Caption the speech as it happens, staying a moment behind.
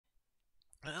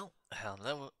Well,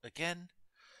 hello again.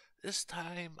 This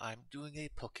time I'm doing a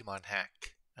Pokemon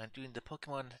hack. I'm doing the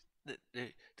Pokemon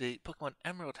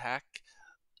Emerald hack,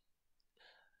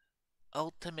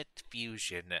 Ultimate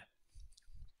Fusion.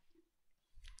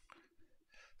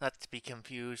 Not to be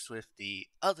confused with the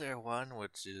other one,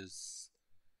 which is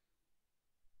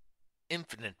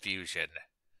Infinite Fusion,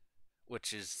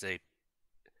 which is a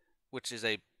which is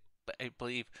a I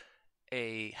believe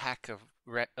a hack of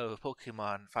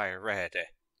Pokemon Fire Red,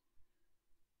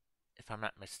 if I'm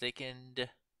not mistaken.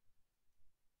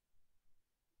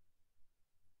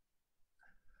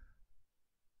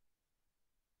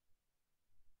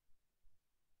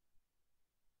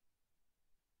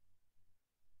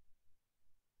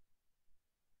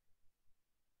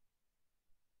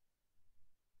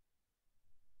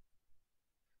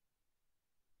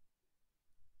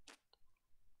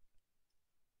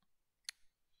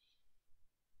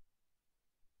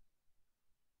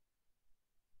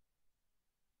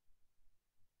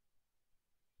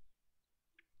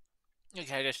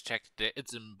 Okay, I just checked it.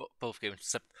 It's in both games,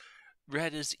 except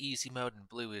Red is easy mode and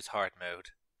Blue is hard mode.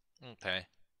 Okay.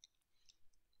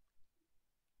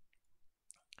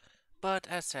 But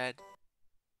as said,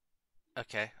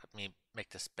 okay, let me make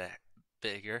this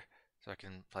bigger so I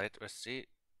can play it. Let's see.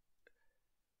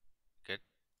 Good.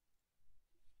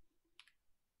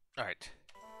 Alright.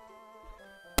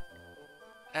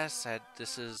 As said,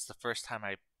 this is the first time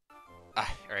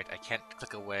alright, I can't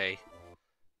click away.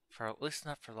 For at least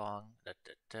not for long. Let's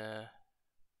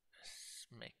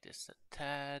make this a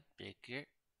tad bigger.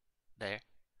 There.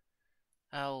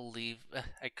 I'll leave.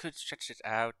 I could stretch it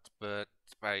out, but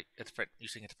by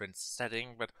using a different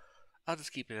setting, but I'll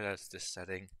just keep it as this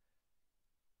setting.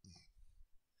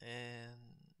 And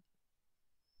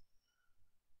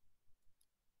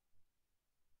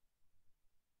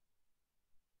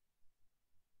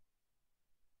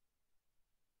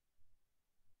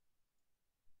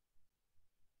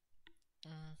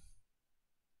mm,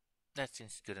 that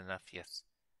seems good enough, yes.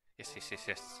 Yes, yes, yes,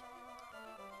 yes.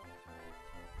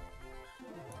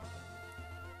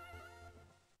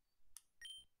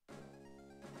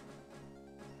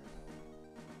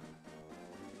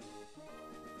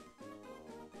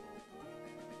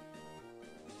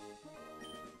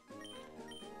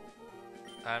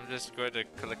 I'm just going to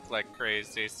click like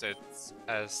crazy since,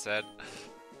 as said,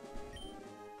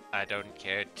 I don't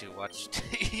care to watch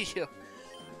TV.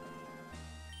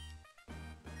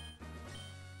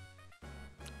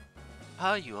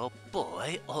 Are you a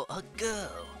boy or a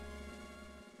girl?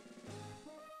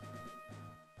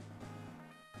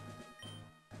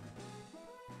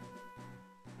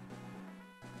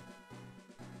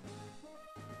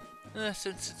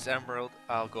 Since it's Emerald,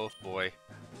 I'll go with boy.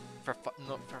 For fun,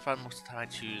 no, for fun, most of the time I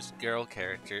choose girl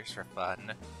characters for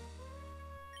fun.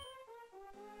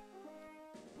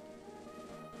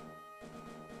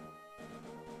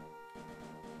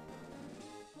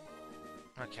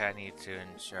 Okay, I need to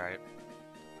ensure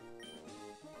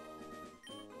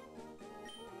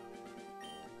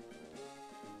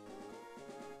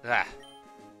Ah,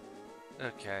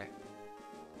 okay.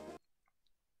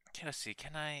 Okay, let's see.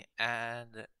 Can I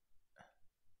add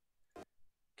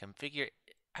configure?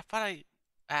 I thought I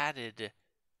added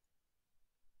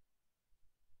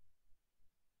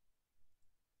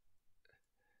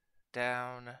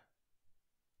down,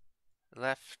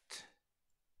 left,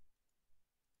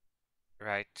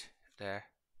 right, there.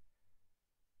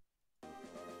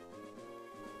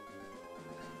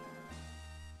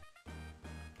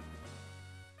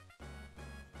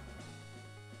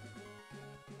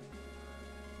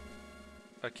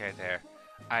 Okay, there.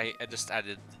 I just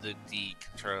added the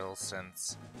control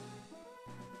since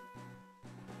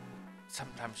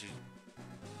sometimes you.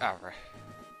 Oh, right.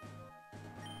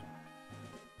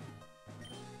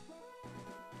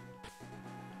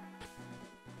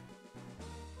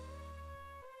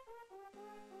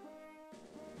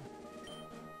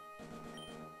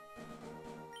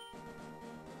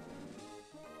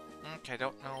 Okay,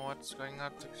 don't know what's going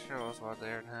on to controls while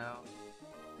there now.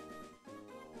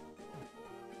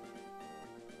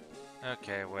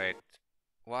 Okay, wait.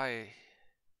 Why?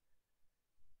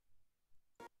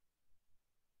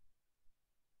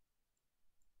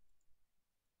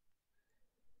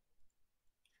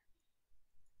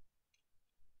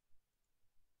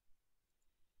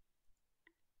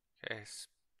 Okay,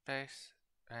 space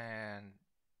and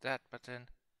that button.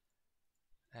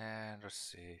 And let's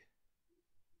see.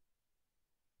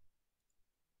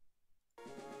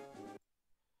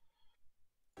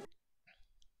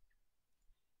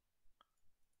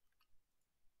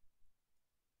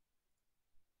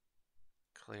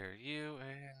 Clear you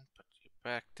and put you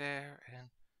back there and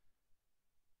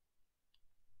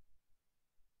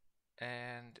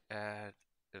And add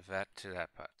that to that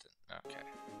button. Okay.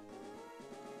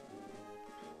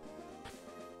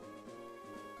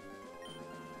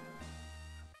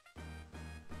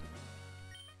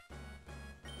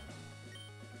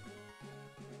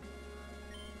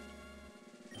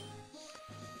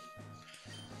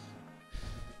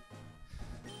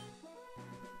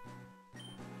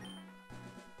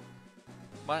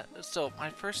 So my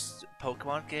first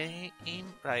Pokemon game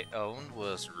I owned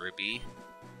was Ruby.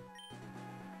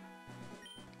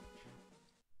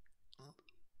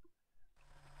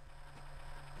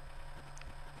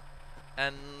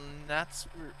 And that's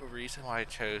the reason why I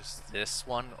chose this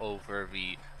one over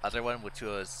the other one,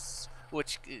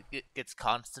 which gets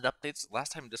constant updates.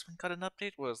 Last time this one got an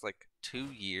update was like 2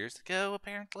 years ago,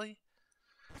 apparently.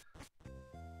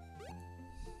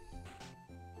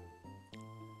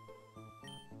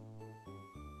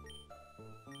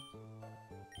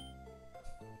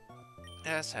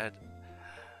 As said,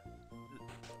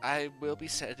 I will be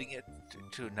setting it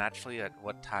to naturally at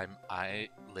what time I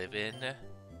live in.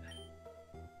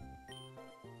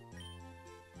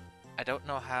 I don't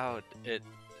know how it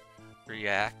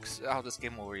reacts, how this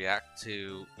game will react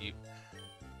to you.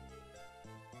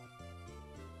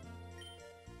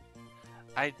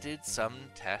 I did some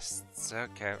tests.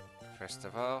 Okay, first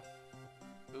of all,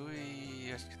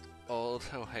 we all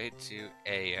the way to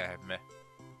AM.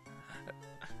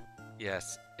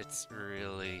 Yes, it's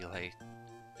really late.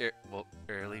 Well,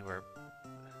 early. We're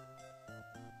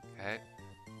okay.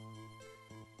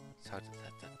 So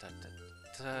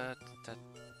put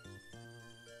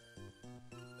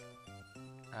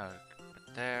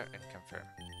there and confirm.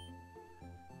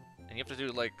 And you have to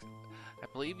do like, I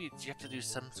believe you have to do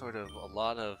some sort of a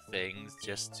lot of things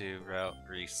just to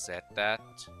reset that.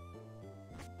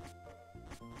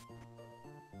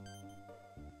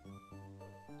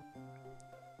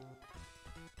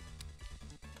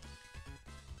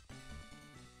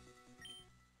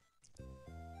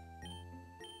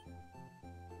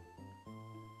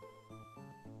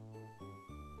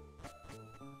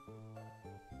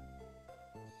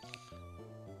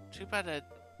 Too bad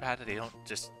that they don't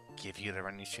just give you the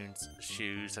running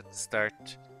shoes at the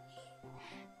start.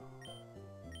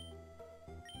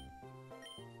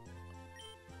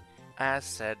 As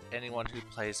said, anyone who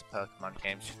plays a Pokemon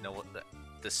game should know what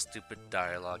the stupid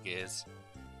dialogue is.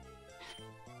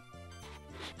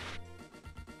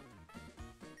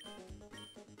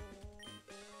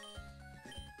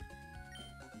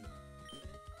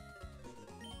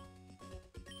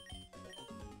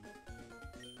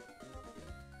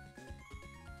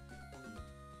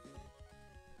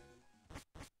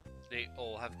 They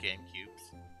all have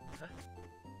GameCubes.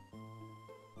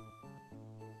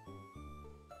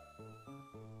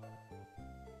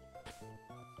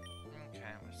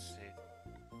 Okay, let's see.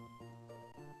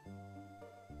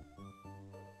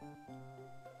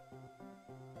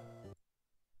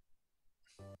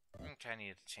 Okay, I need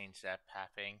to change that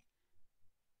pathing.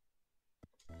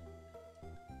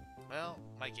 Well,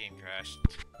 my game crashed.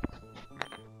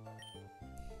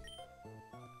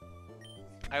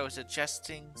 I was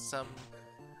adjusting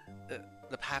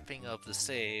the pathing of the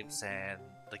saves, and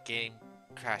the game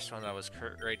crashed when I was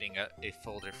creating a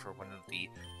folder for one of the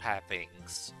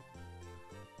pathings.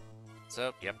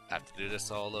 So, yep, I have to do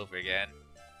this all over again.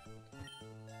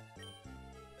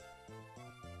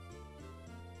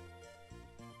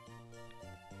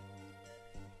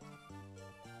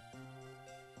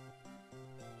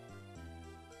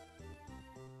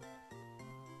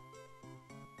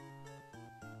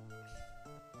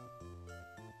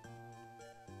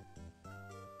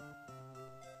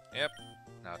 Yep,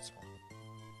 now it's one.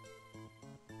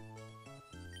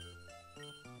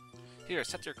 Here,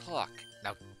 set your clock.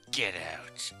 Now get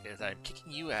out, as I'm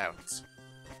kicking you out.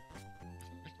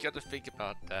 You gotta think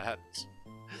about that.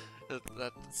 At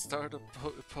the start of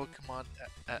Pokemon,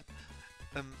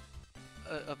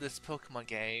 of this Pokemon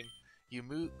game, you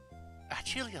move.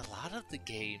 Actually, a lot of the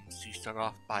games you start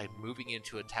off by moving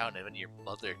into a town, and then your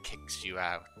mother kicks you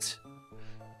out.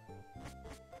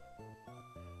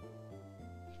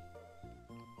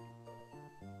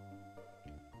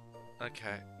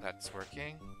 Okay, that's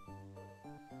working.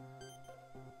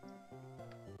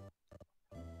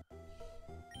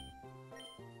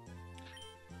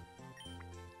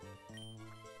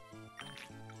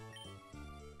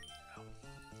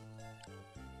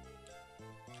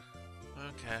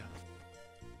 Okay.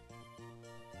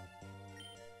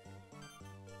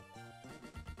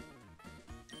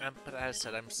 But as I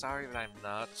said, I'm sorry that I'm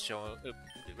not showing.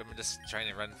 I'm just trying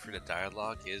to run through the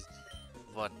dialogue.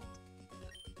 But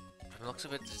from the looks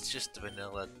of it, it's just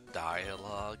vanilla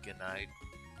dialogue, and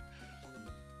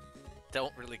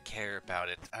don't really care about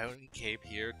it. I only came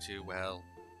here to, well,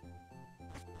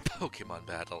 Pokemon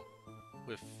battle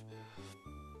with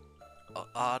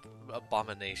odd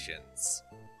abominations.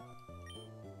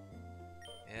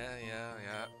 Yeah.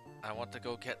 I want to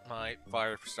go get my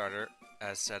fire starter.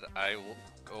 As said, I will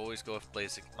always go with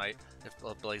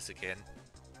Blaziken.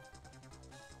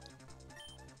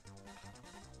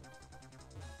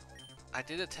 I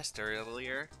did a test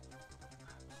earlier.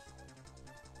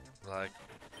 Like,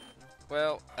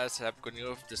 well, as said, I'm going to go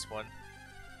with this one.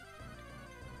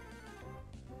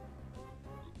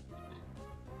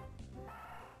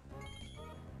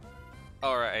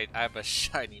 Alright, I have a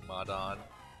shiny mod on.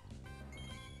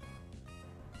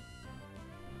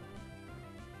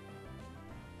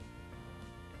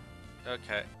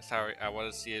 Okay, sorry, I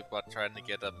want to see about trying to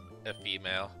get a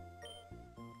female.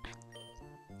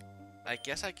 I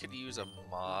guess I could use a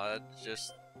mod,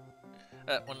 just...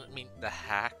 I mean, the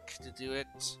hack to do it.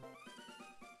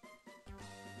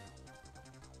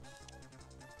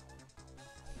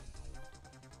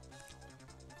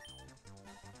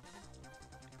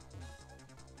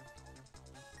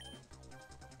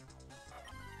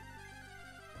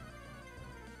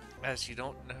 As you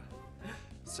don't know.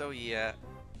 So yeah,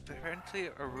 apparently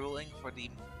a ruling for the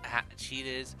cheat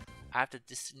is I have to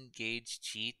disengage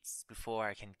cheats before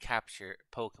I can capture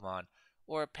Pokemon,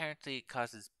 or apparently it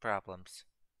causes problems.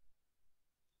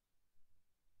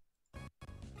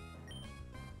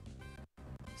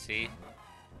 See?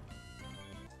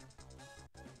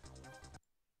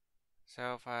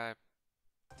 So if I...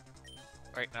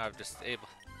 Right now I'm just able...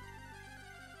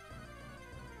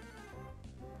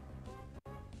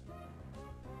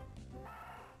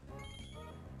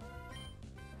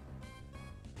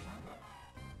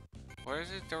 Where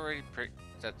is it already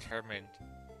determined?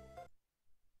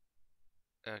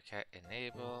 Okay,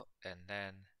 enable, and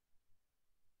then...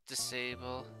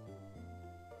 disable.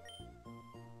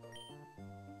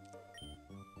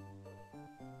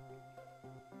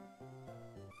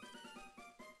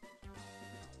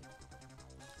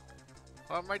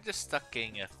 Or am I just stuck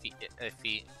getting a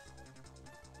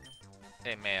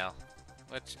male?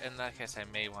 Which, in that case, I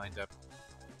may wind up...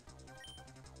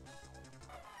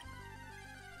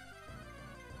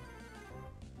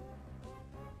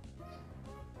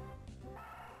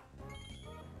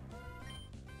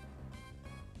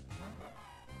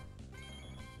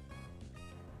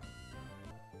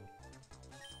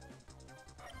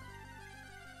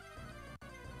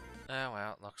 Oh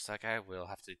well, looks like I will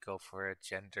have to go for a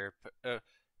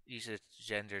use a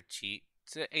gender cheat.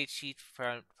 A cheat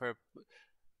for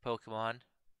Pokemon.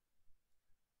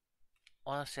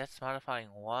 Honestly, that's modifying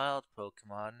wild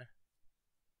Pokemon.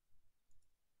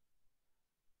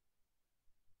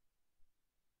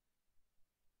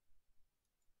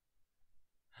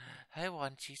 I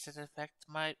want cheats that affect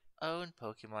my own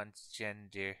Pokemon's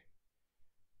gender.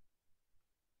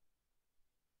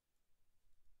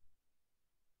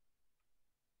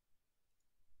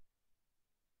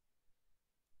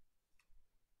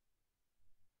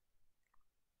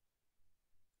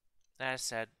 As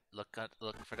said, look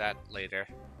for that later.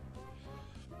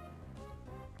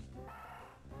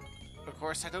 Of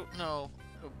course, I don't know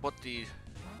what the...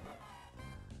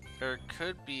 There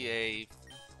could be a...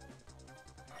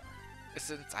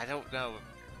 Since I don't know,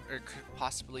 there could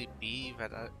possibly be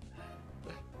that...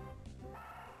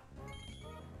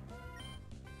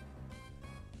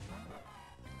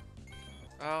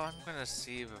 Oh, I'm gonna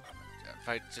see if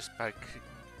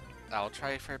I'll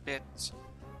try for a bit.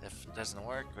 If it doesn't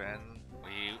work, then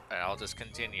I'll just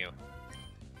continue.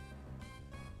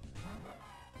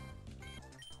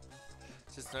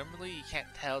 Since normally you can't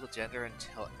tell the gender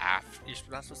until after. You're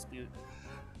not supposed to be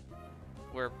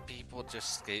where people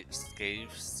just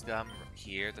scave scum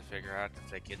here to figure out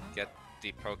if they can get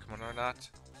the Pokemon or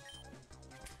not.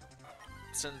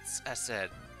 Since, as said,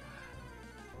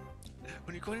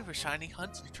 when you're going for shiny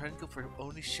hunts and you're trying to go for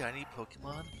only shiny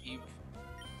Pokemon, you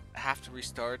have to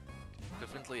restart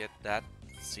differently at that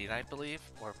scene, I believe.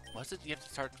 Or was it you have to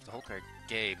start the whole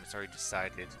game? It's already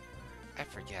decided. I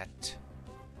forget.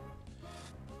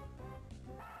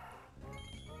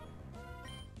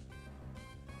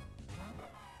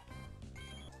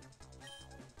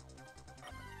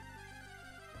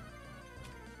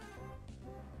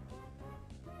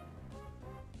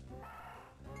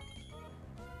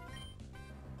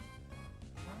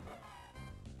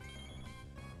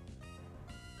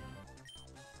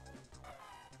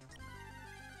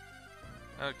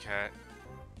 Okay,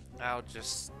 I'll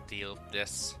just deal with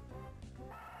this.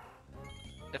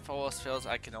 If all else fails,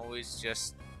 I can always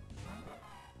just...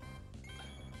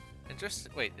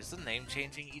 Wait, is the name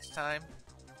changing each time?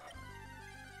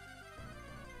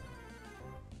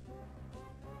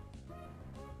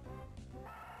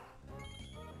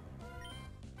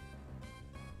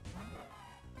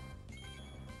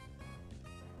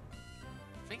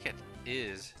 think it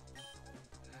is.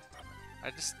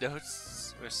 I just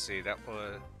noticed. Let's see. That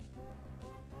was.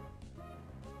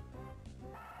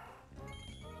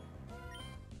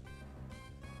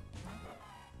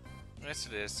 Yes,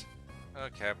 it is.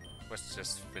 Okay, let's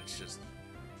just finish this.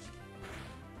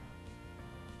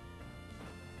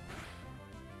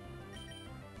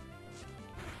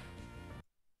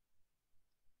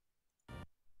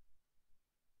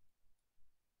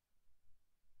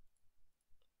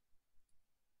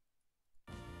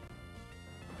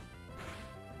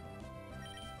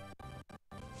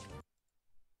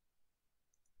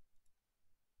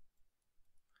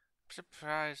 I'm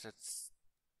surprised it's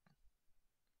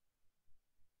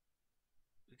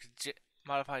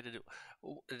modify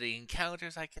the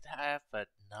encounters I could have, but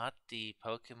not the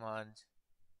Pokemon.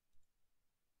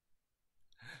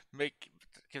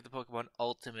 Give the Pokemon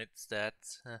ultimate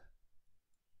stats. Huh.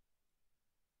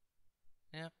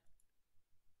 Yep.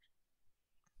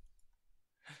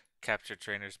 Capture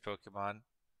trainers Pokemon.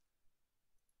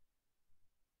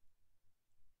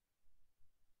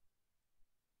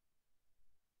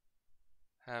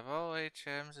 Have all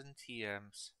HMs and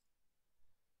TMs.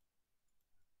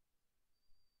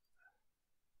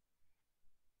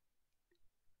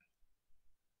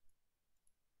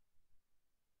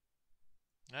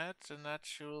 That's an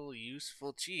actual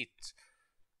useful cheat.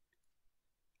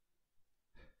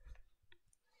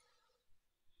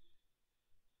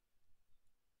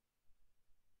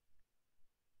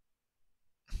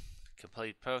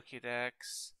 Complete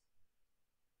Pokédex.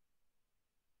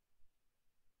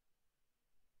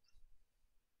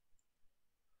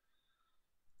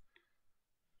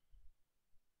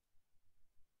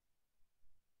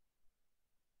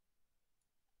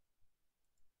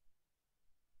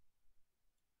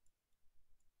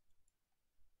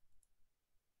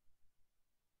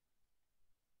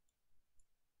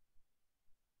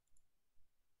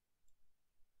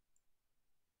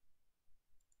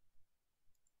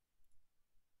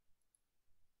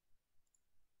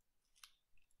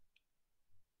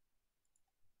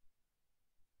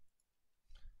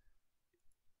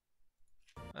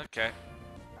 Okay.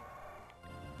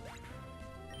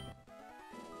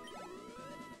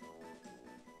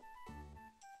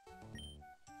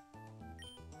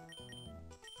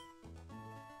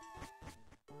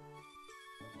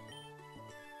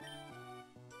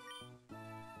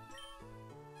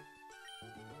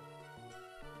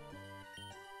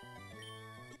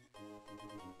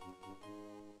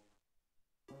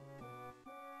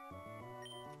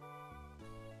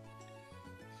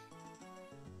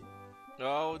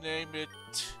 Oh, name it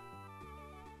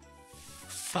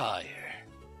Fire.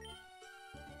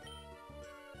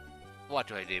 What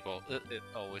do I enable?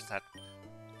 Oh, is that?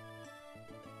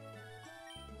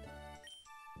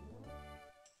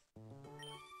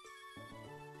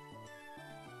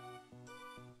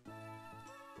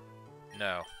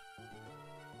 No.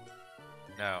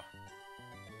 No.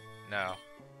 No.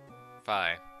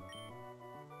 Fine.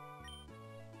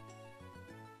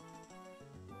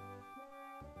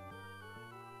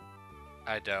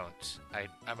 I don't.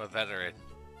 I'm a veteran.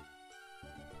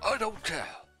 I don't care.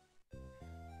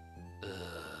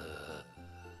 Ugh.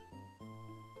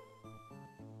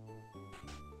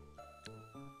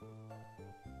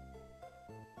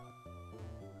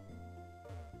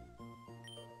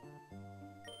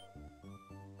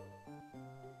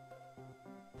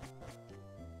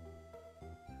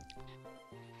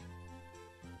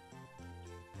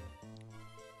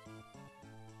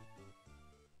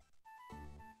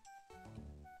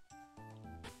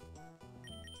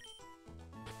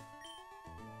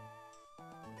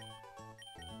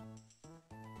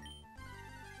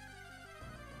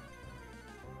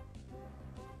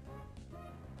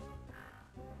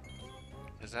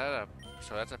 Is that a...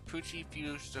 So that's a Poochie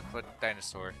fused with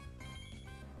dinosaur.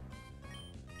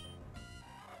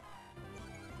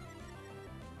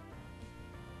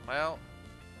 Well...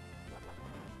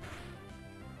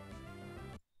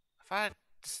 If I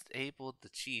disabled the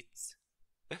cheats...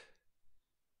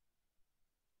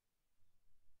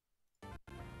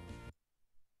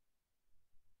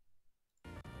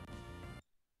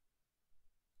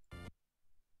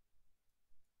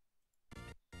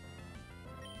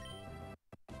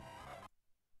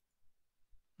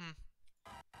 Hmm.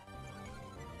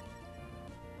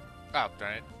 Oh,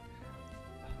 darn it.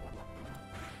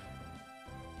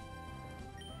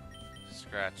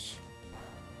 Scratch.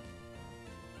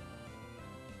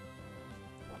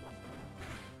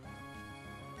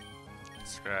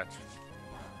 Scratch.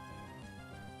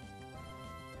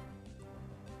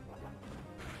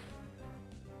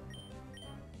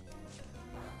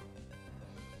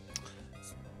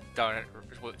 darn it,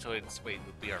 so it's, wait,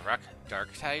 would be a rock dark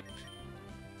type?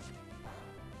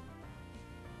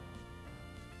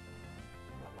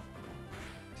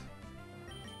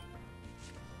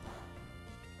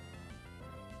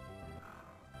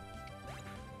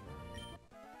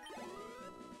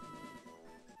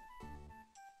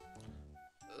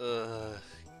 Ugh,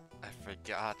 I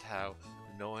forgot how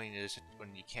annoying it is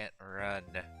when you can't run.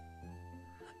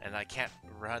 And I can't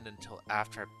run until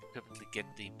after I permanently get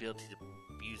the ability to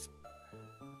use.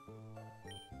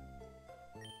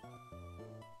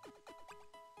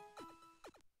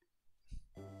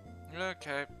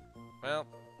 Okay, well,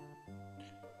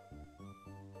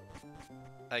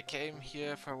 I came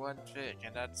here for one thing,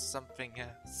 and that's something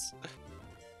else.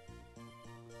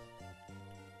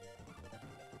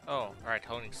 Oh, alright,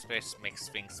 holding space makes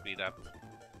things speed up.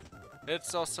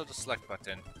 It's also the select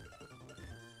button.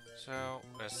 So,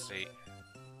 let's see.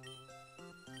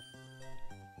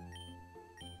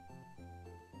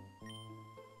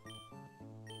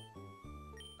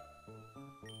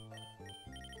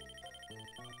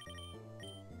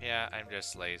 Yeah, I'm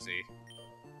just lazy.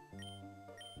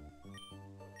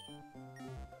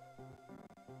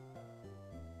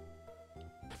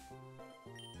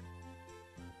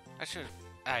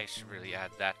 I should really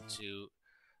add that to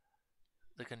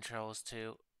the controls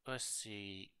too. Let's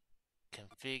see.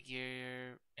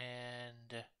 Configure,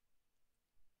 and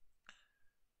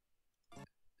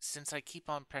since I keep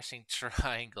on pressing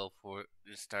triangle for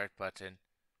the start button,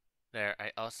 there,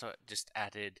 I also just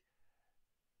added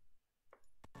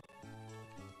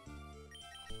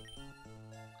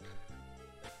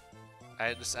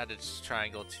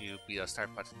triangle to be a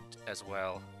start button as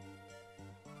well.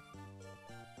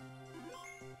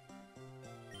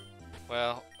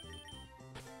 Well,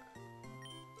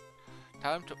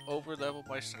 time to overlevel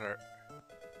my start.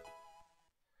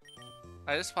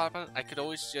 I just thought about it, I could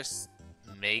always just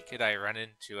make it I run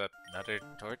into another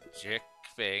Torchic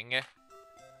thing.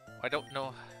 I don't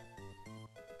know.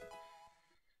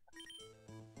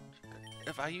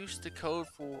 If I use the code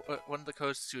for one of the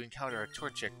codes to encounter a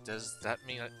Torchic, does that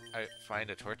mean I find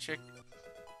a Torchic?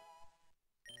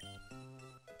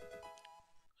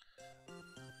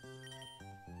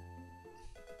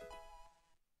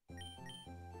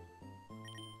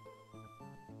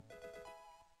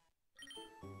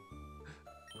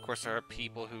 Of course, there are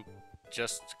people who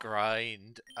just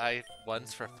grind. I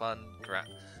once for fun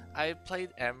I played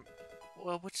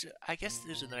well, which I guess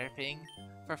is another thing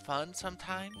for fun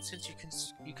sometimes, since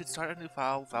you could start a new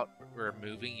file without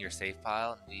removing your save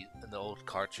file in the old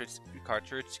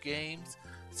cartridge games.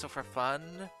 So for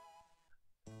fun,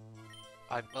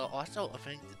 I also I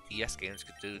think the DS games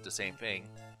could do the same thing.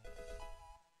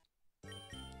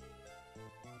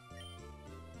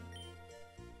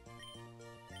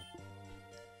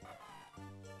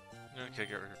 Okay,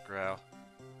 get rid of Growl.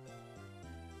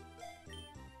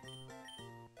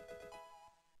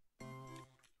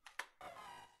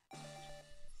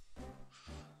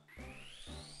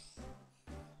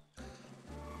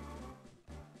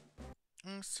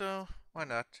 So, why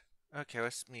not? Okay,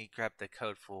 let me grab the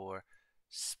code for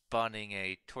spawning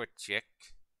a Torchic.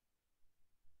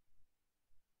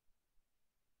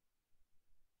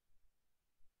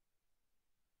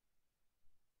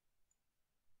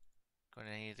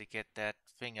 Gonna need to get that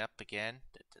thing up again.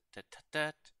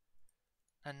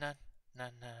 Na na na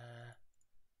na.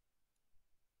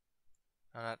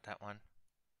 No, not that one.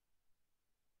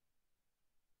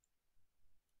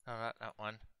 No, not that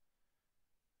one.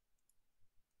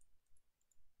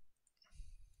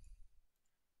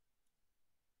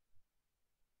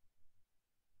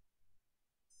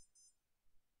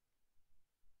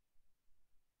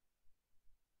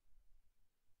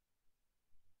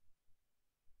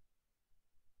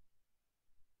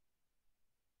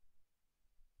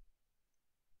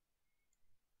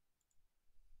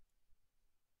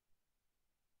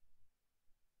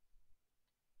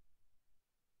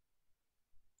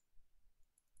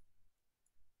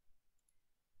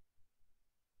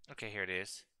 Okay, here it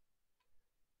is.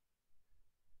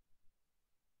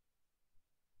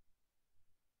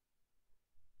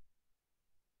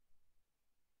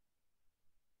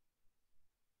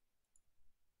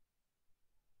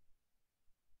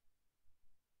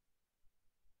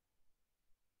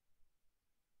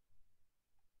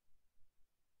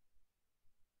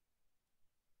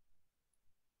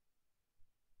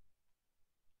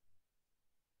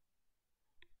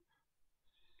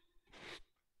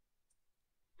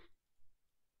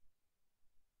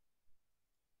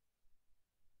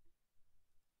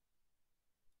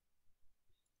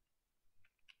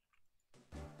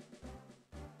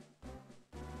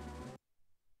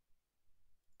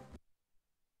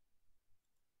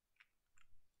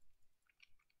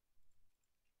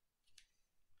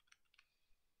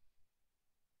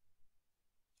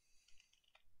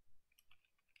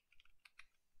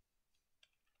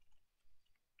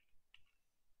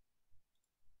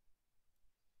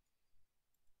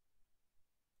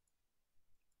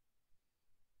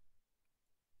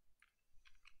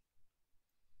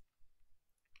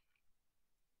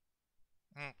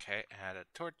 Okay, add a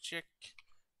Torchic.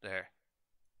 There.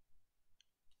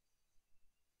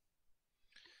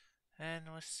 And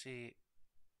let's see.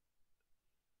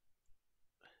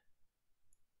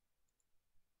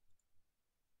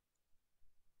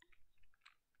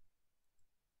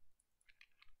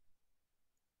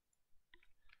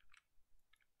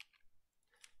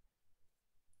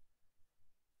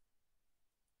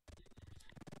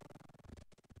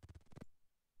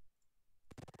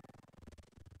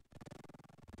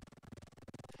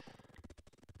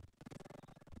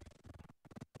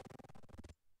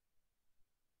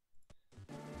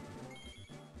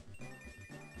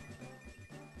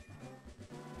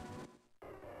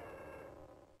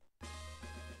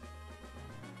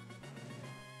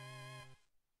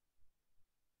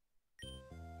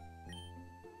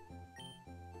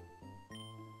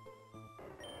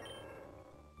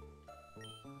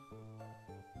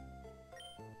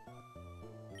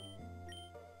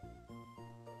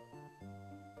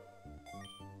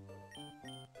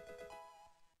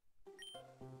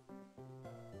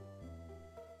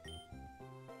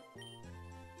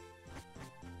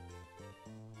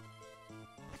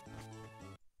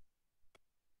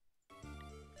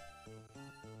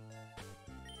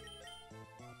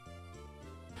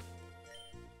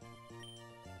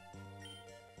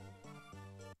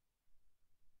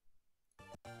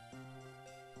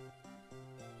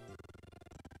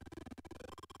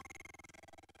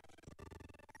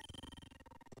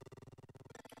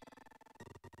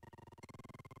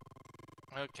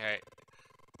 Okay.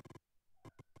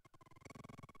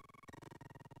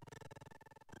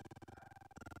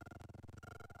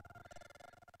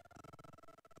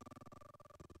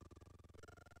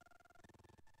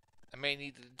 I may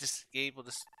need to disable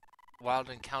this wild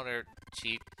encounter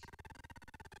cheat.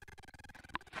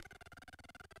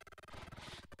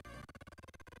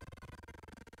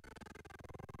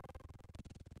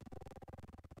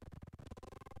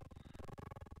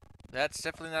 That's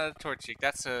definitely not a Torchic.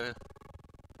 That's a...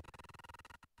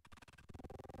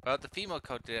 Well, the female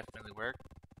code definitely worked.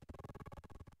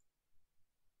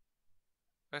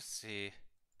 Let's see.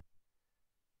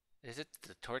 Is it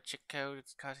the Torchic code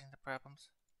that's causing the problems?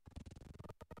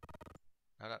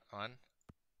 No, that one.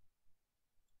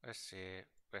 Let's see.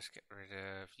 Let's get rid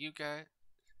of you guys.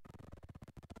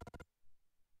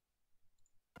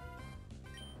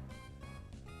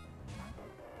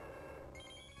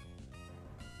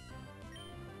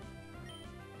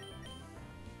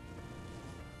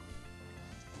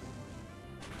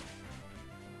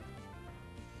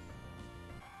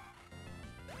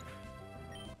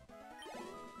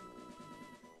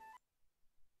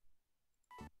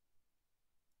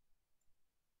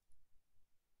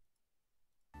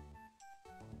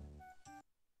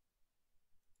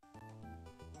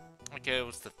 Okay, it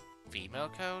was the female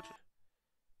code?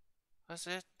 Was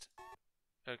it?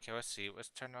 Okay, let's see. Let's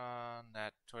turn on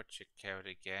that Torchic code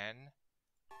again.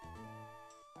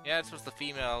 Yeah, this was the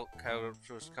female code which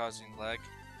was causing lag.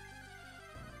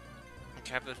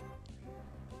 Okay, but...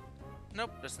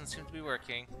 Nope, doesn't seem to be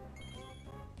working.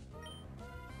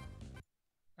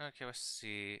 Okay, let's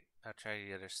see. I'll try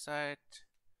the other side.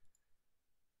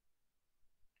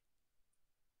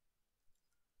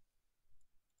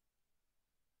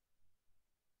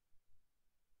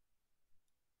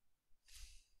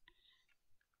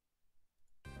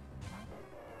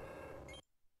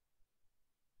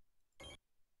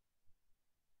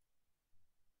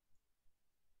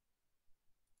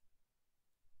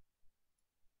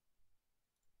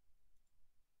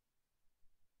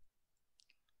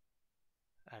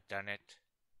 I've done it.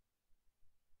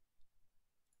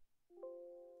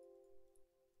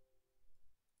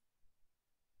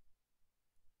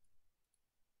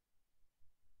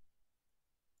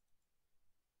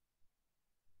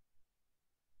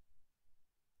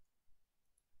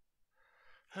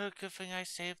 Oh, good thing I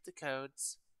saved the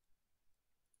codes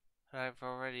that I've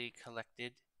already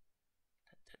collected.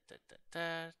 Da, da,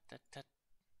 da, da, da,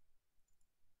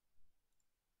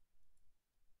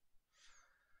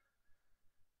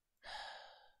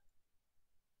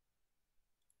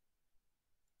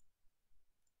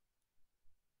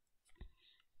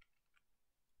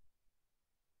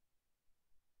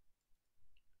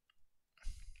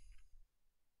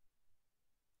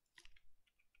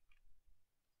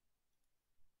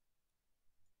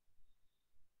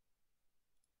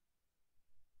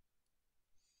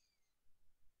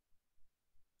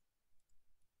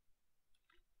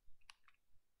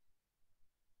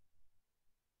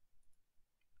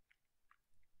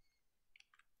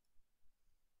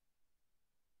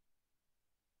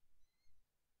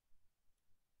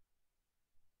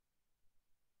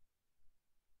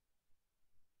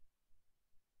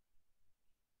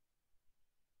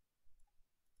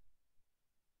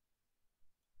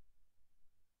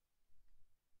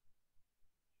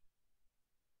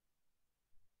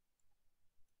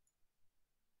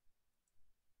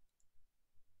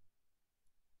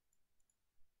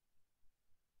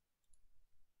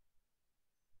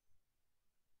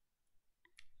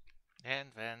 And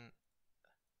then...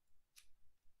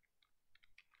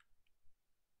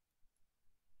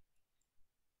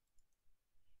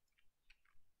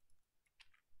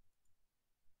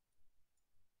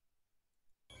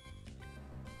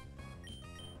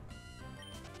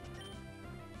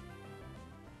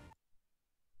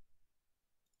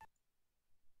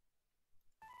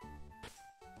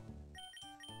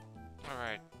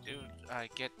 Alright, dude, I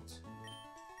get...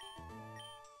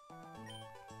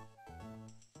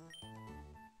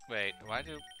 Wait, why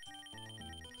do...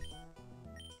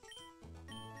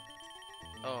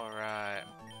 Alright,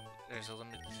 there's a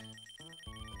limit...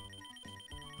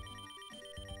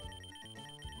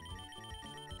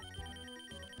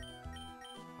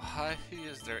 Why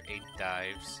is there 8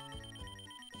 dives?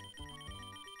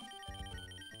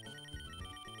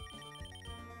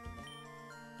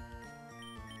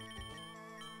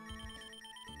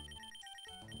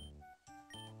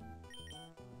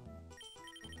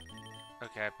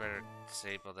 Okay, I better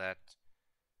disable that.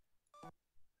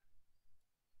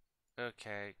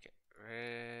 Okay, get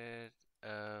rid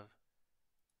of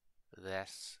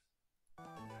this. I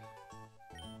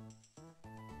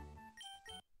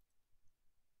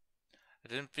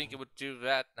didn't think it would do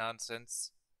that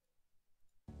nonsense.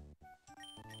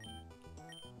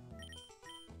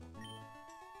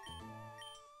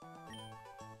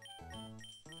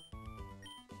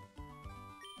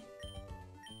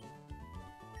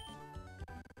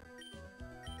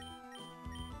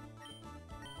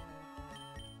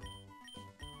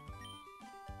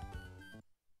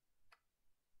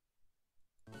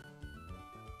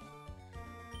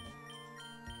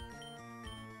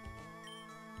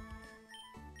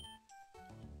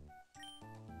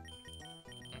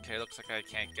 Okay, looks like I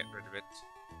can't get rid of it.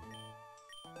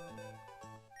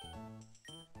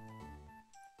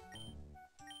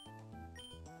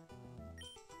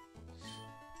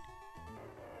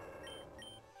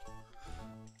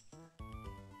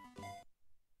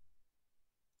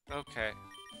 Okay.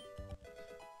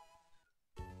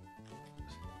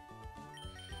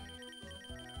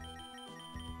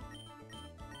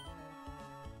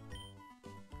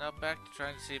 Now back to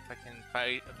trying to see if I can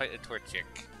fight a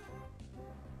Torchic.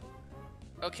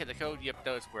 Okay, the code, yep,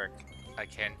 does work. I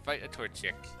can fight a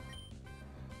Torchic.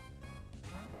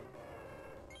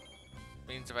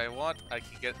 Means if I want, I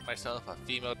can get myself a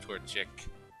female Torchic.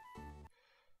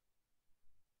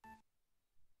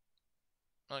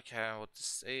 Okay, I will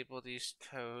disable these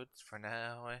codes for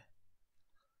now.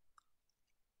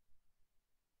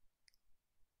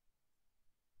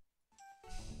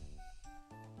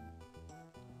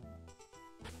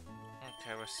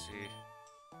 Okay, let's see.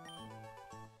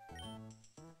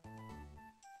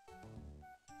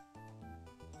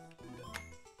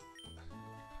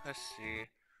 Let's see.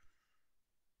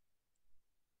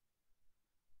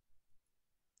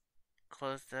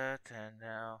 Close that and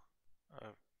now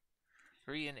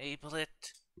re-enable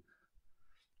it.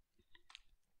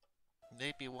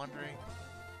 They'd be wondering.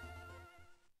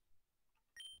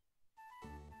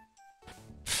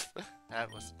 That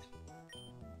was...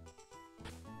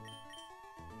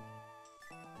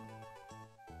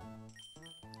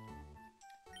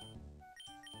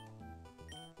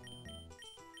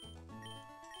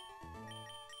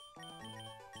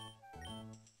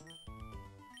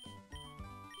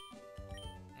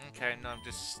 Okay, no, I'm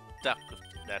just stuck with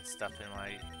that stuff in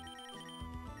my...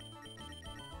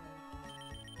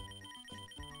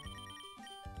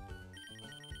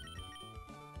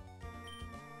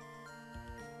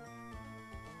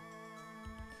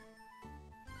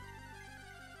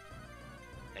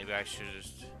 Maybe I should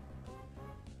just...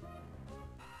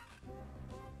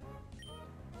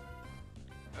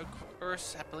 Of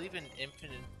course, I believe in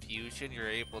Infinite Fusion, you're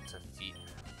able to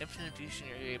Infinite Fusion,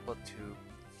 you're able to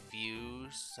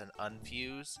fuse and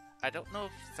unfuse. I don't know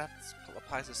if that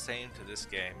applies the same to this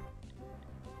game.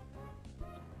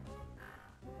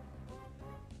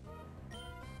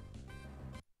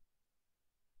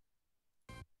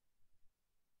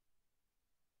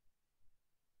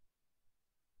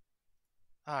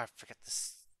 Oh, I forget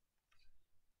this.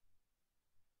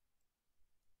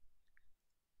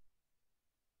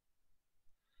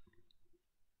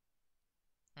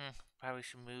 Probably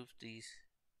should move these.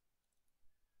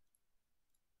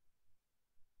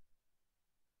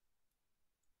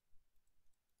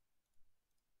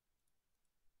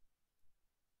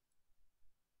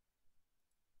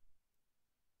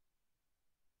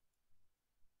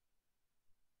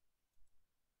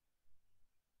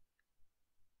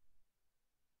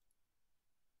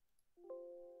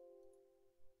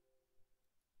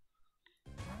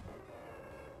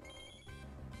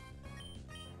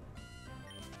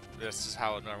 This is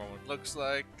how a normal one looks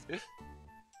like.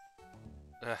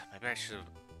 Maybe I should have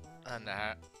done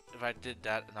that. If I did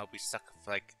that, then I'll be stuck with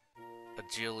like a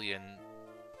jillion.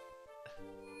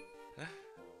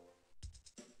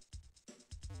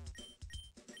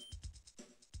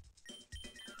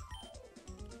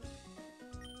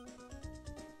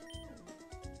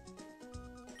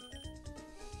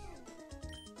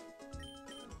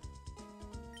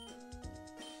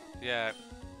 Yeah.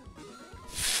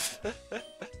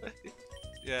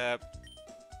 Yeah.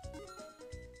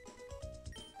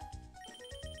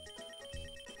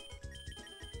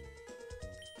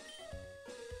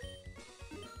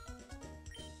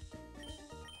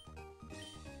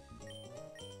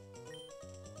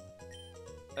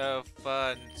 Oh,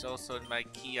 fun. It's also in my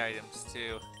key items,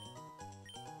 too.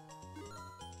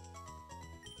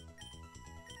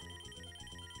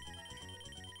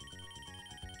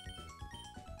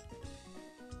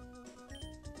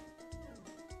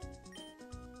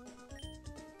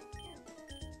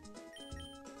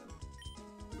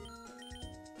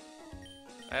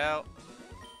 Well,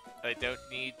 I don't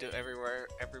need to everywhere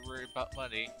worry about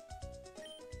money.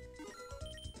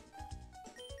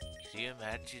 Can you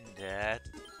imagine that?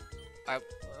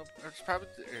 There's probably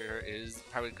there is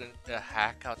probably going a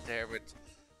hack out there which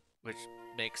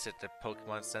makes it that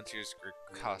Pokemon centers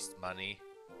cost money.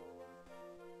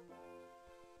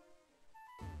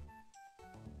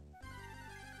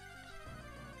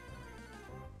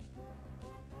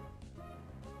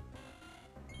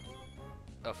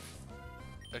 Oh,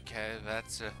 okay,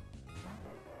 that's a.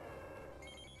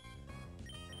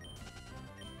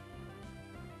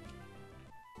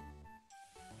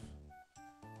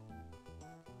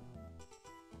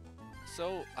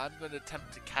 So I'm gonna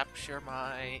attempt to capture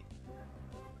my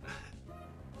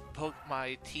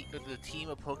the team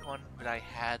of Pokemon that I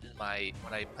had in my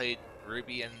when I played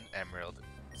Ruby and Emerald.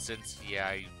 Since yeah,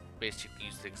 I basically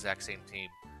used the exact same team.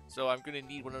 So I'm gonna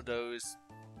need one of those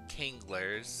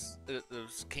Kinglers,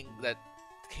 that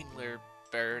Kingler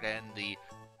bird and the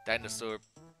dinosaur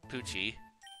Poochie.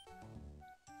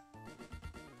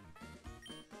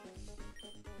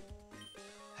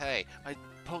 Hey,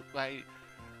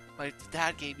 my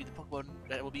dad gave me the Pokemon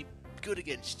that will be good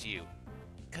against you,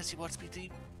 because he wants me to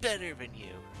be better than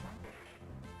you.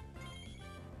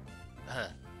 Huh,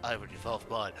 I would evolve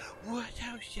mine. What?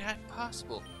 How is that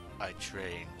possible? I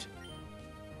trained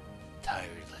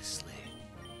tirelessly.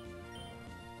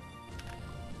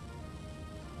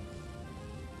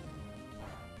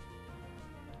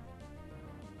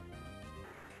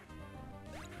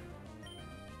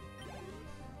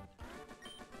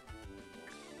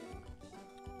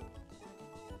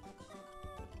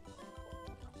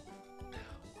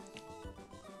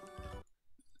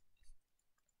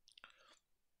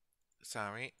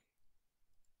 Sorry.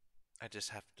 I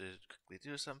just have to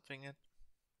quickly do something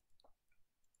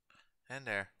and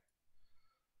there.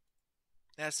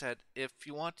 As I said, if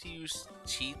you want to use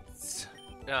cheats,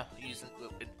 using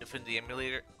within the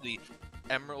emulator, the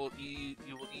Emerald, you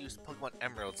will use Pokemon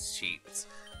Emerald's cheats.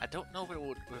 I don't know if it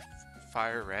would with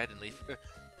Fire Red and Leaf.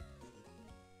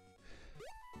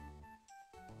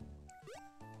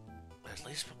 At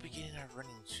least we'll be getting our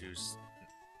running shoes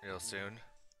real soon.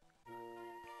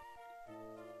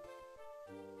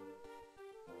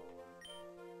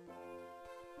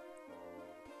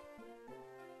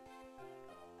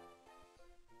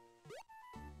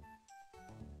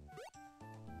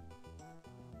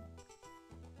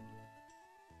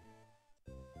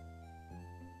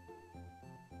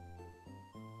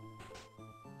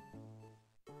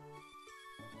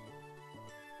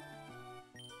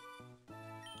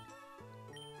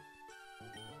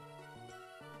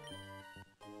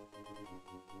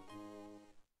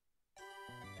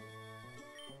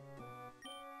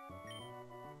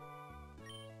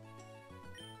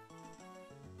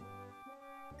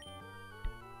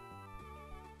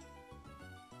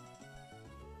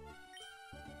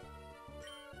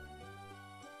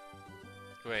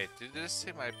 Wait, did this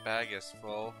say my bag is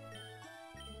full?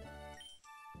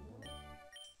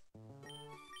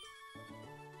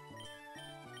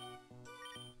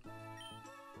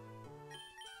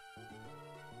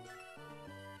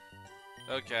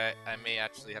 Okay, I may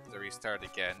actually have to restart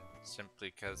again,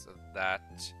 simply because of that.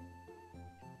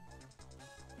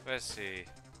 Let's see.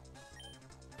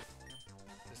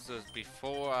 This was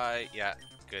before yeah,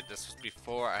 good. This was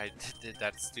before I did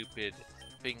that stupid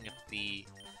thing of the,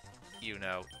 you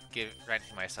know,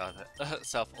 granting myself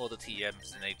all the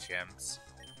TMs and HMs.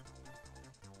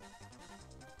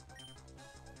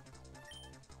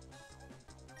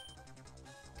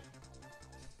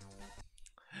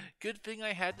 Good thing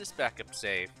I had this backup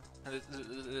save.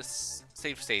 This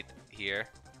save state here.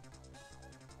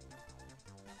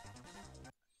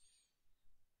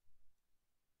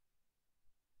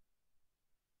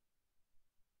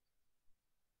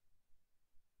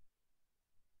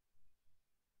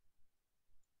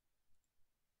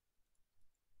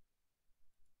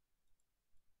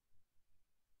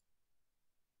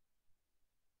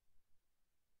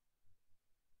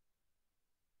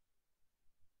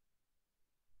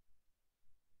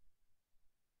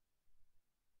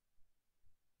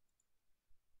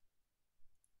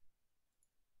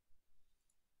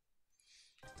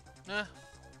 Huh.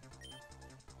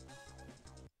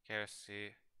 Okay, let's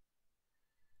see.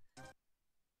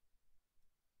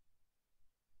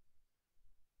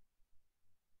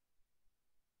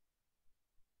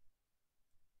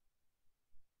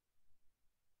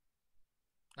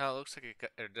 Oh, it looks like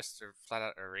it just flat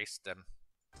out erased them.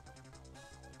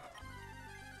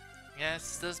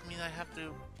 Yes, does mean I have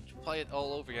to play it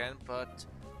all over again, but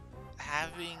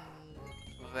having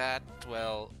that,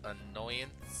 well,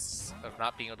 annoyance of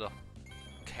not being able to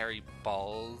carry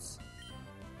balls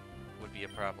would be a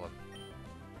problem.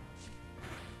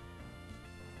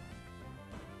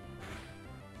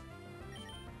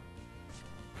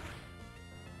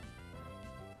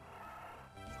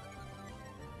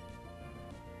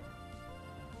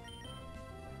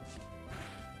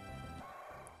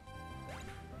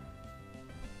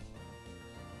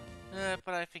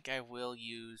 But I think I will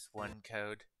use one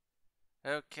code.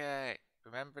 Okay,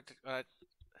 remember to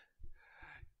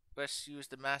let's use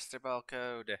the Master Ball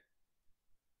code.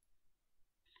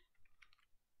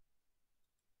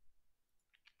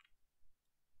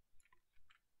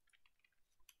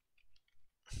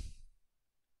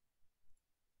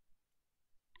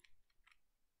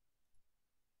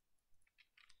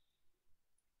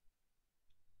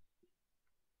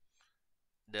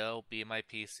 They'll be my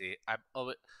PC.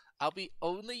 I'll be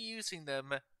only using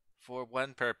them for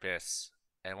one purpose,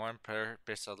 and one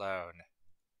purpose alone.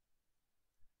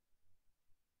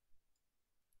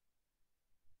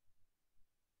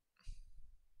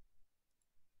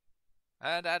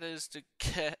 And that is to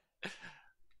get,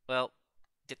 well,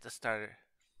 get the starter.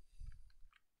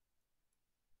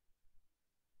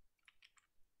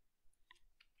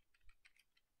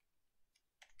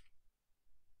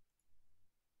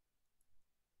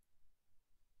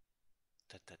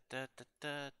 Da, da, da,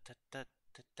 da, da, da,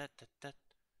 da, da, da, da.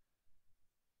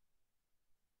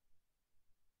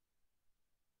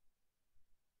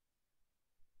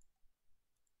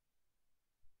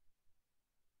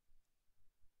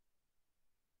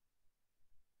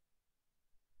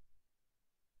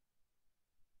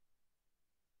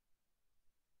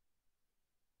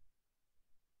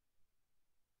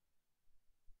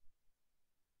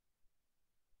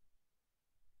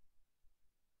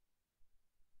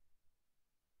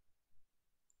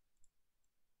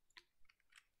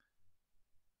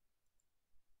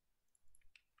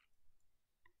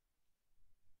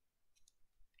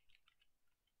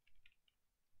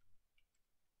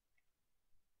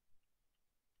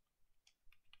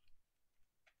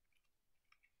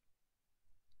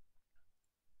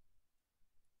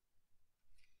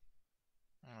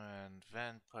 And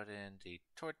then put in the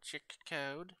Torchic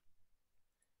code.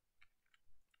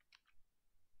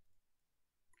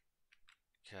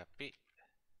 Copy.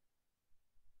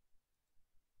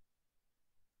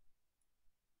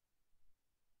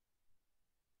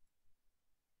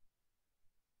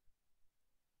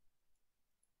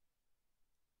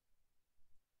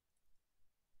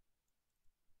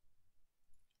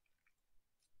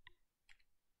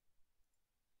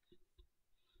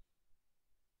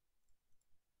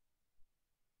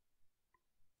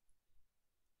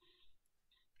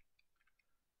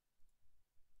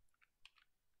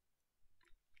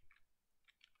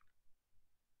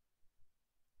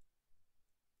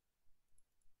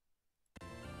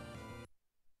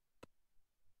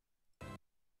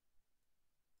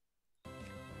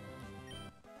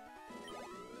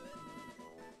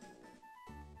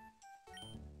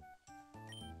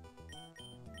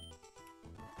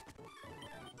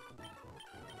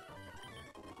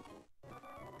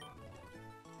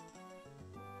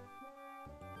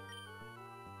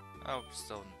 Oh,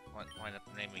 still wind up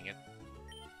naming it.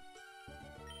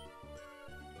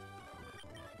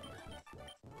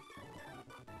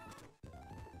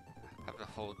 Have the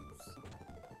whole.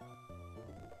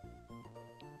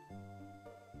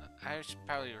 I should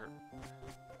probably.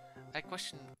 I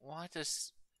question why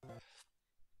does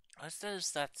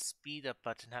that speed up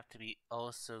button have to be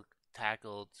also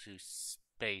toggled to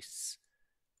space?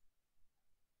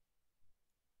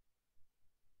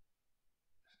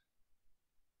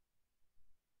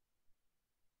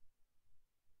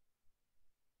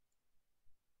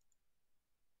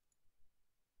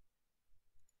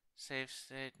 Save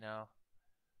state? No.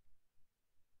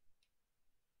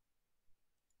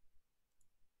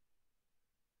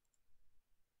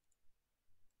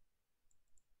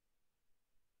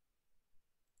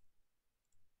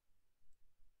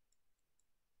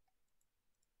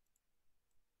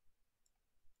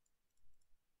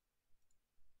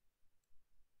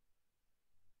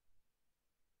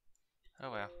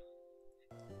 Oh well.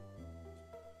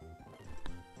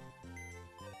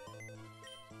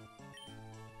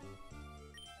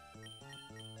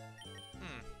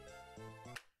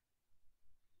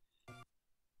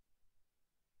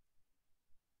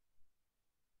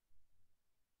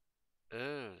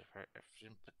 Oh, I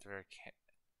didn't put the right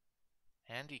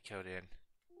handy code in.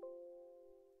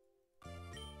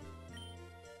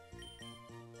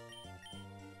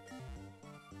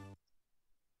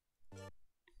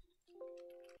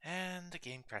 And the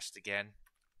game crashed again.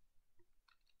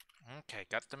 Okay,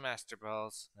 got the Master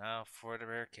Balls. Now for the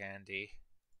rare candy.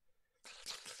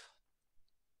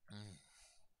 Mm.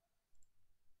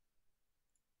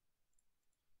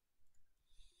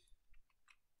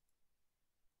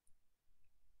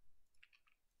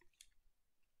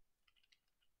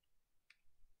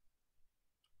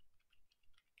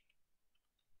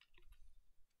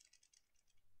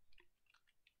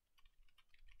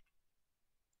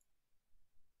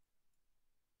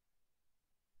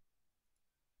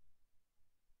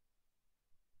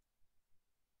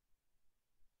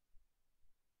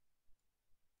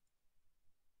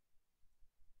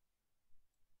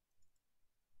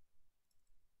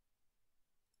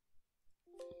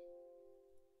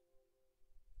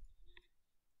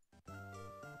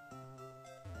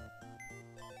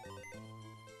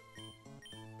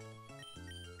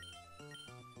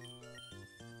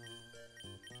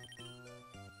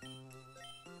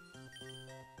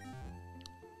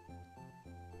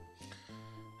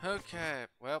 Okay,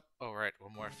 well, alright,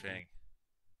 one more thing.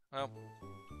 Well,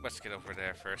 let's get over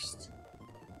there first.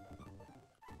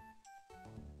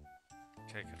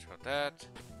 Okay, control that.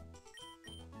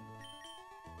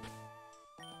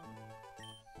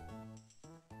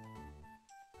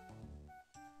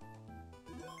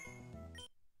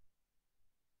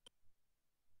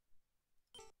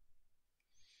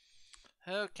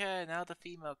 Okay, now the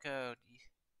female code.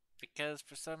 Because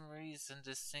for some reason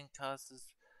this thing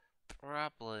causes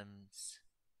problems.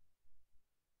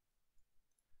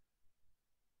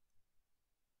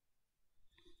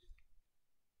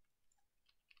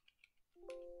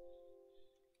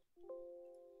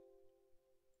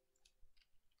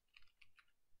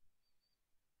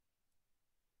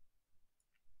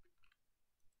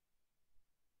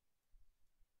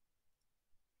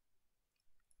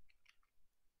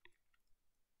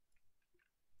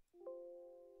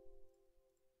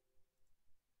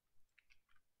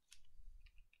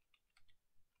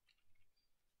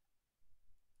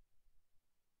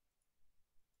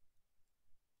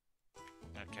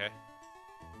 Okay.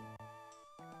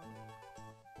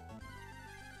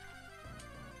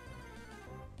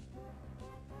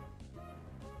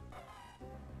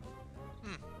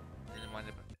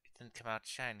 It didn't come out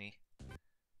shiny.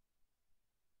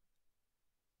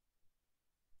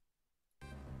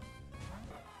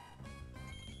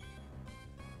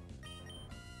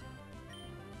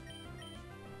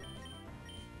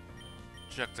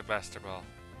 Check the Master Ball.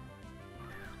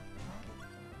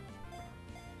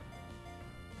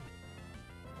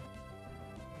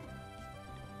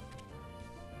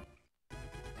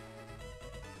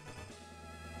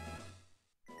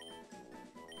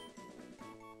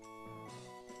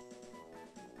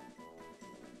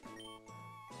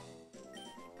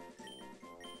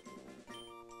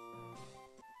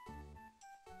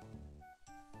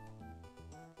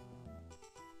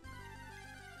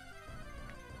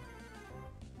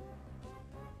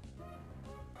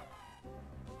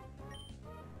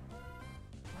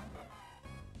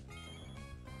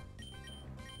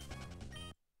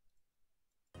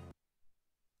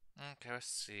 Okay, let's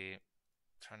see.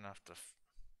 Turn off the.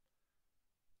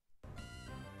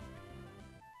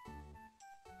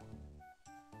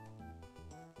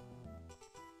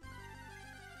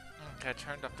 Okay, I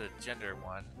turned off the gender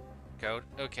one code.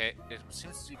 Okay, it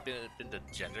seems to be been the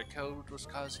gender code was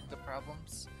causing the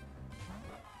problems,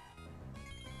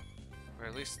 or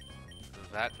at least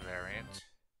that variant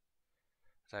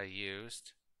that I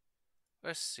used.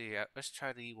 Let's see. Let's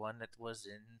try the one that was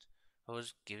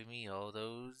giving me all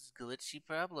those glitchy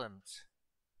problems.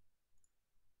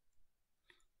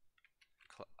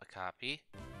 A copy.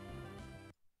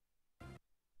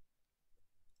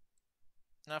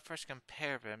 Now first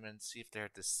compare them and see if they're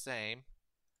the same.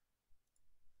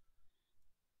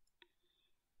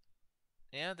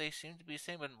 Yeah, they seem to be the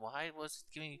same, but why was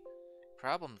it giving me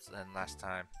problems then last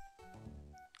time?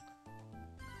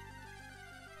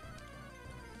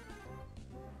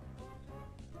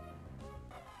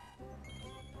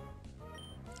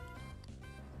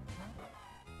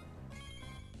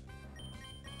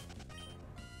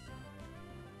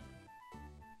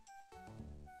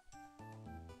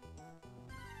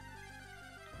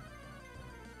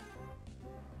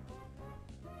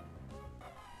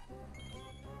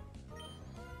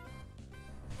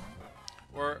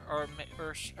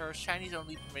 Or shinies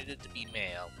only permitted to be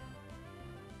male?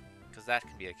 Because that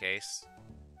can be a case.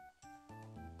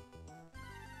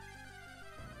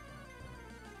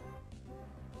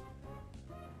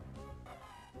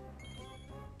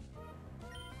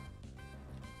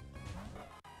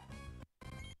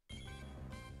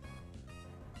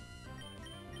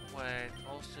 Wait,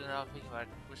 also now thinking about it,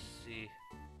 let's see.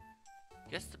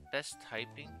 Guess the best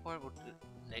typing for it would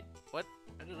be what?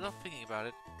 I don't know, thinking about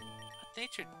it. What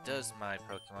nature does my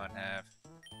Pokemon have?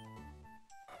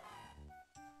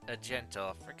 A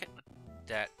gentle. Forget what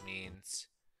that means.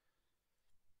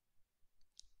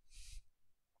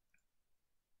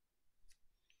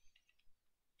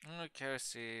 Okay, let's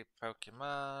see.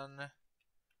 Pokemon.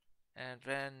 And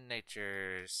then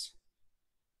natures.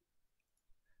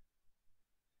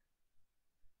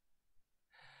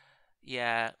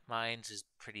 Yeah, mine's is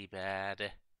pretty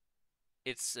bad.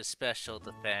 It's a special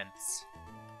defense.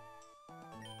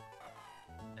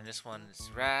 And this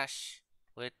one's Rash,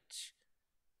 which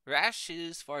Rash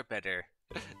is far better.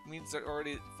 Means that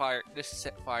already fire. This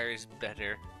set fire is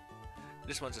better.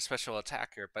 This one's a special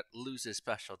attacker, but loses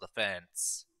special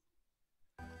defense.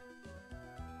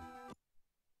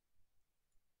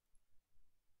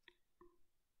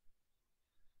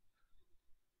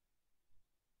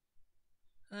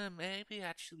 Maybe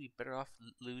actually be better off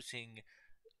losing,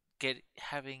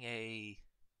 having a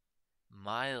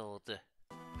mild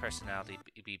personality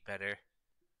be better.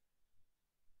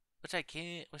 Which I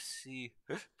can't. Let's see.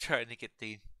 Trying to get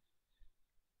the.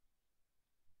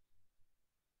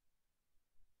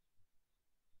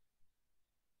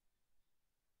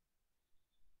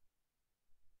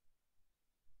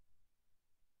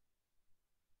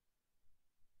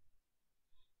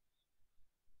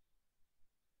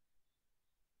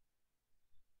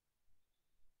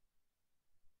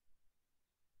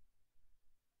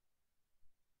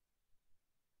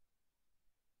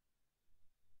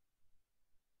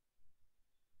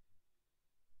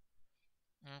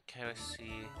 Okay, let's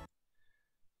see.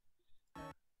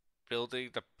 Building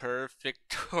the perfect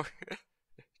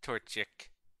Torchic.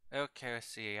 Okay, let's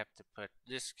see. You have to put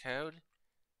this code.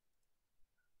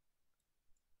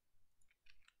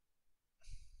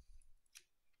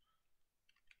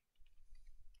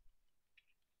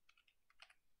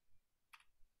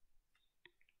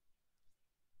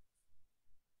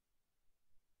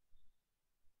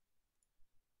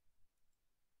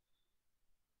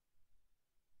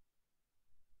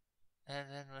 And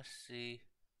then let's see.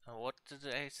 What did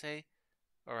I say?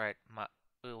 Alright,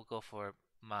 we will go for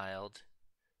mild.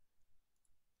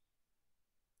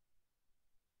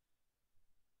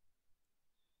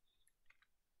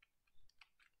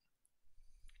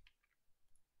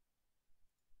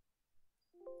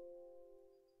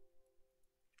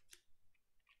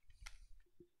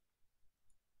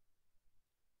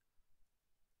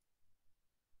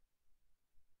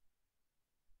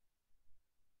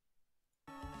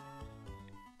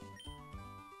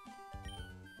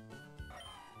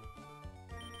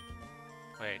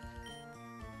 Wait.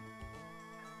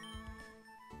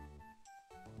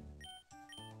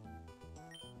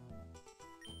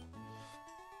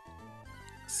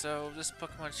 So this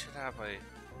Pokemon should have a.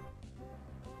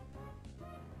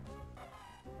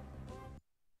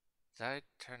 Did I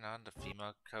turn on the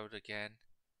female code again?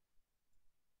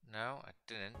 No, I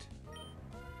didn't.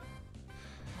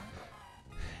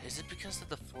 Is it because of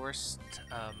the forced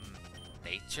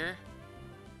nature?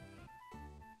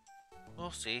 We'll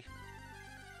see.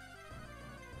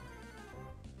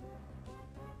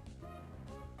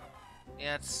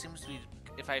 Yeah, it seems to be.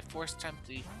 If I force time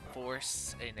to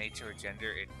force a nature or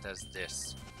gender, it does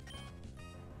this.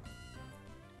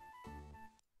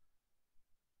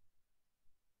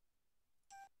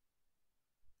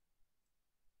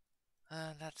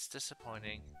 That's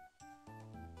disappointing.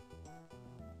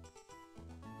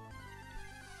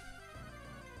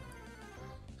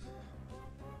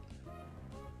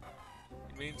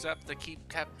 It means I have to keep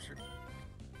capturing.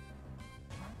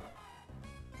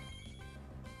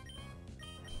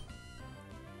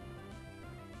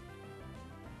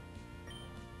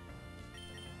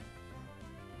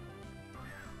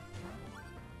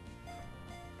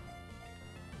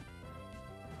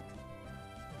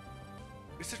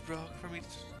 Is it wrong for me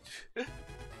to...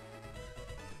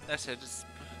 That's it, just...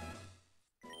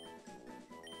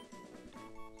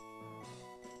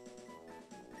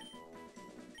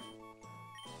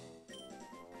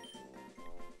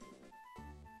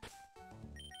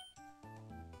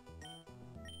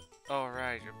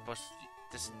 Alright, you're supposed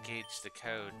to disengage the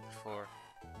code before...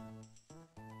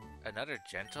 Another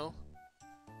gentle?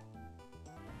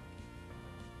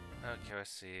 Okay, let's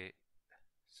see.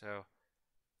 So...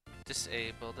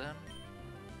 Disable them.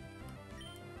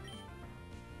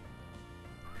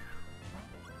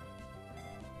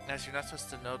 As you're not supposed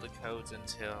to know the codes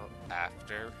until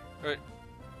after. Or,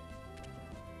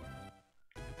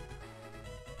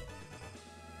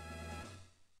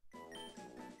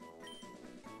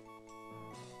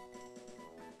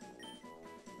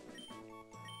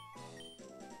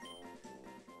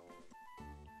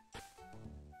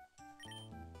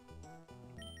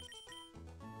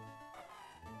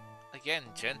 Again,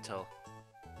 gentle.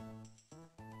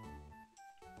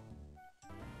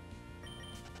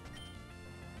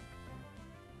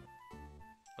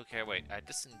 Okay, wait, I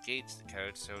disengaged the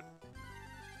code, so...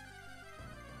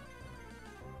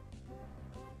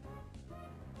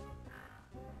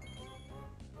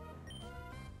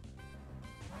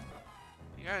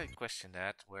 You gotta question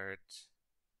that, where it's...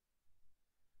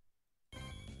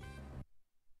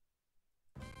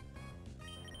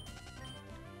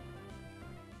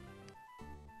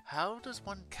 How does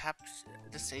one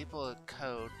disable a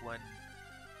code when...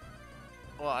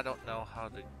 Well, I don't know how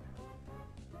to...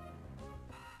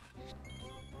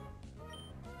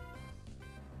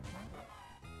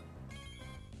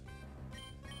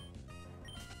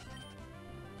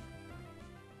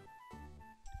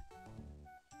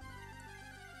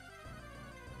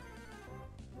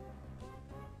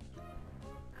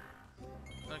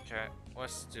 Okay,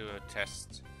 let's do a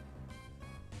test.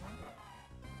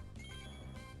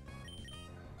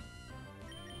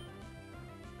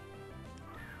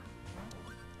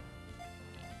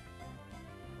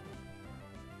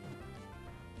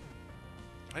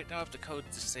 Right now, if the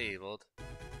code's disabled,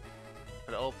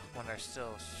 but all Pokemon are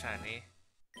still shiny.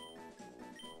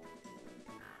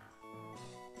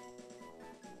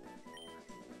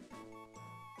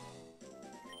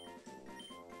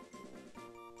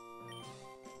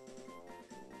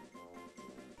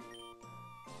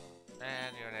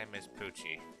 And your name is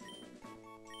Poochie.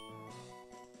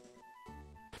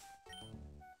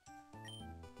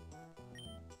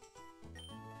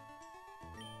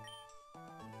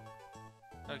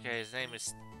 Okay, his name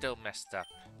is still messed up.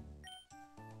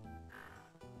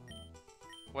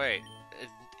 Wait,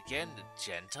 again,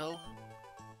 gentle?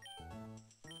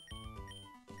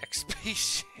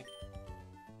 Expedition.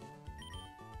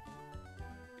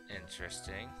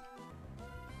 Interesting.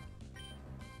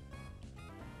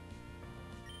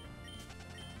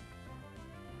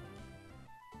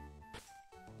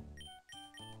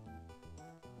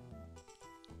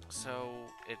 So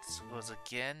it was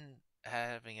again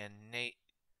having a Nate.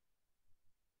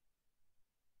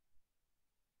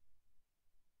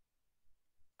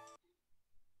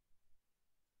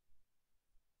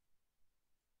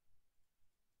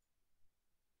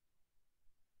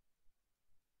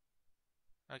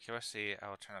 Okay, let's see. I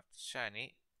will turn up the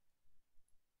shiny.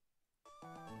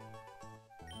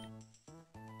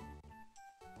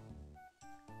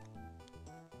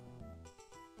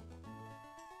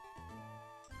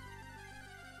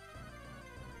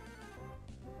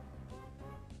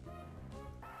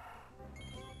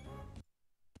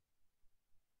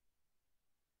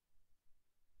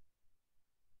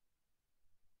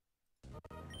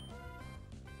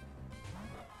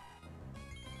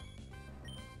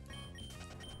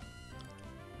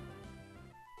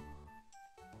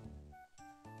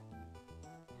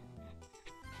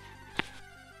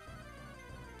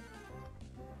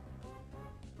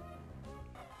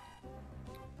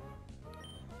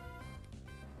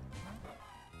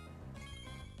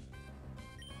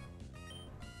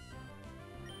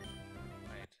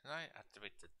 Wait, did I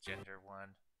activate the gender one?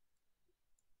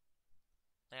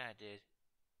 Yeah, I did.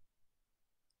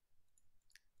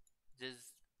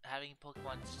 Does having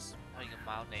Pokemon just having a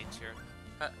mild nature,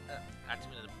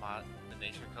 activating the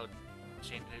nature code,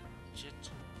 change it? Shit.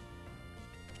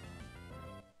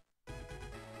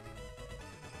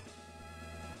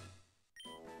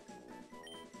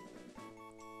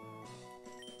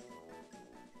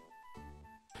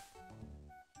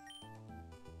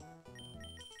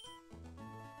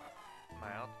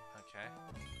 Mild, okay.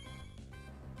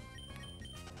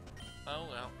 Oh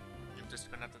well, I'm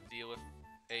just gonna have to deal with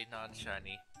a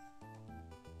non-shiny.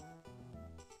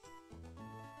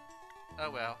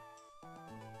 Oh well.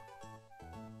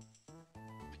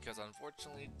 Because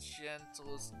unfortunately,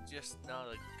 gentle is just not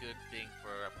a good thing for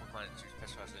a Pokemon to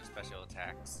specialize in special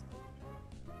attacks.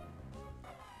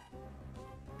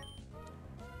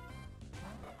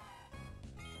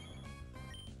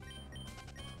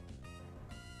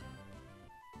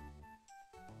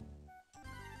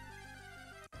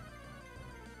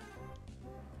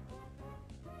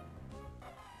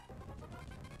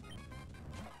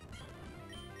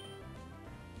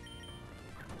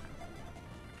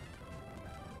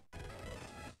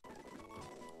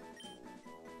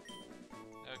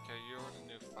 Okay, you're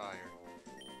the new fire.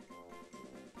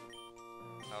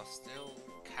 I'll still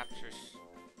capture.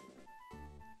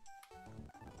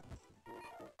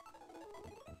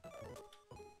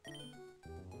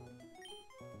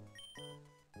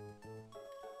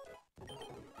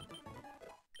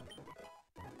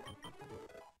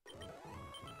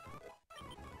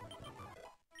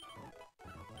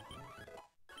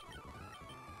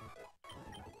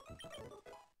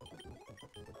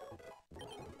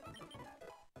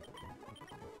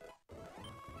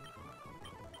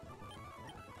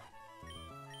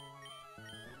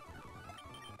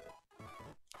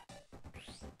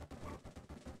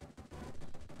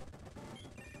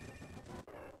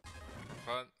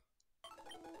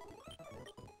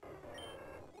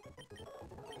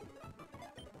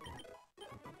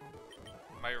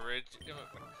 my original,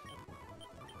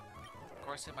 of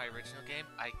course, in my original game,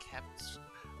 I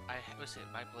was it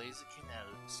my Blaziken,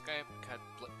 Sky Cut,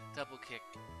 Double Kick,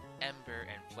 Ember,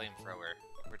 and Flamethrower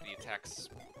were the attacks.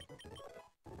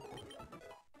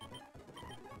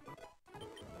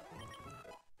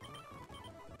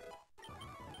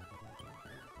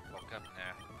 Woke up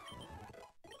now.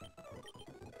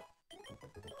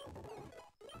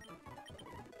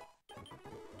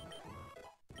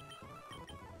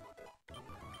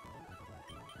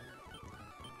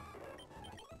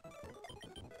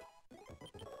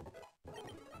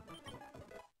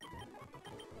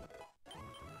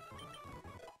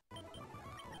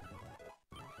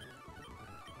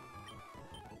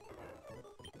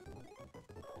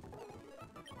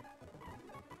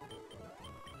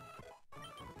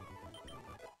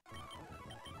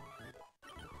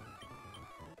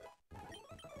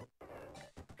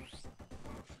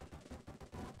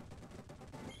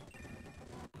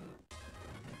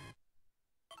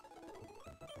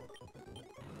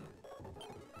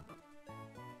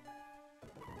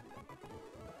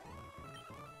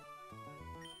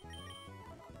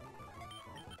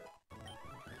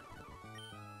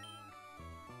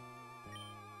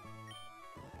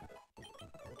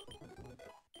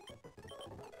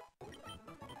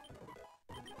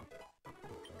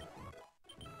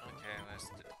 Okay, let's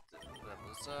do the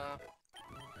levels up.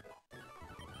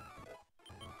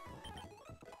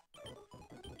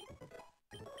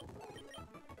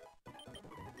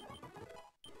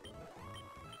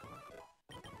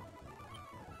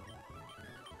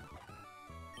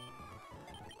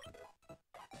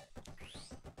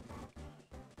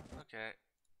 Okay,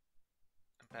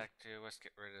 back to let's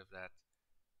get rid of that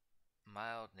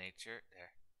mild nature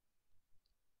there.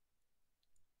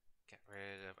 Get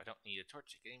rid of. I don't need a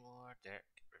Torchic anymore. There,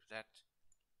 get rid of that,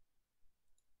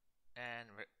 and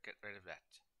get rid of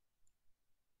that.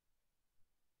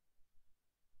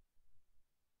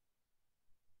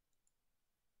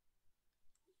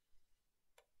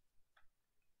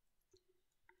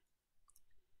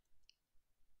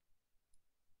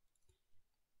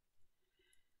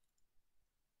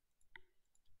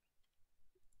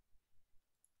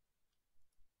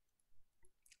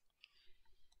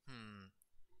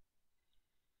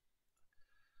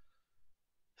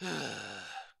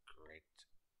 Great.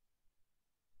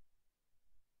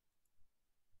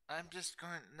 I'm just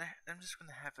going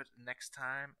to have it next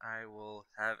time. I will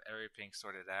have everything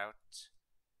sorted out.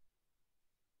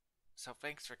 So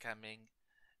thanks for coming.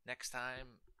 Next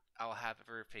time I'll have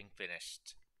everything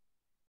finished.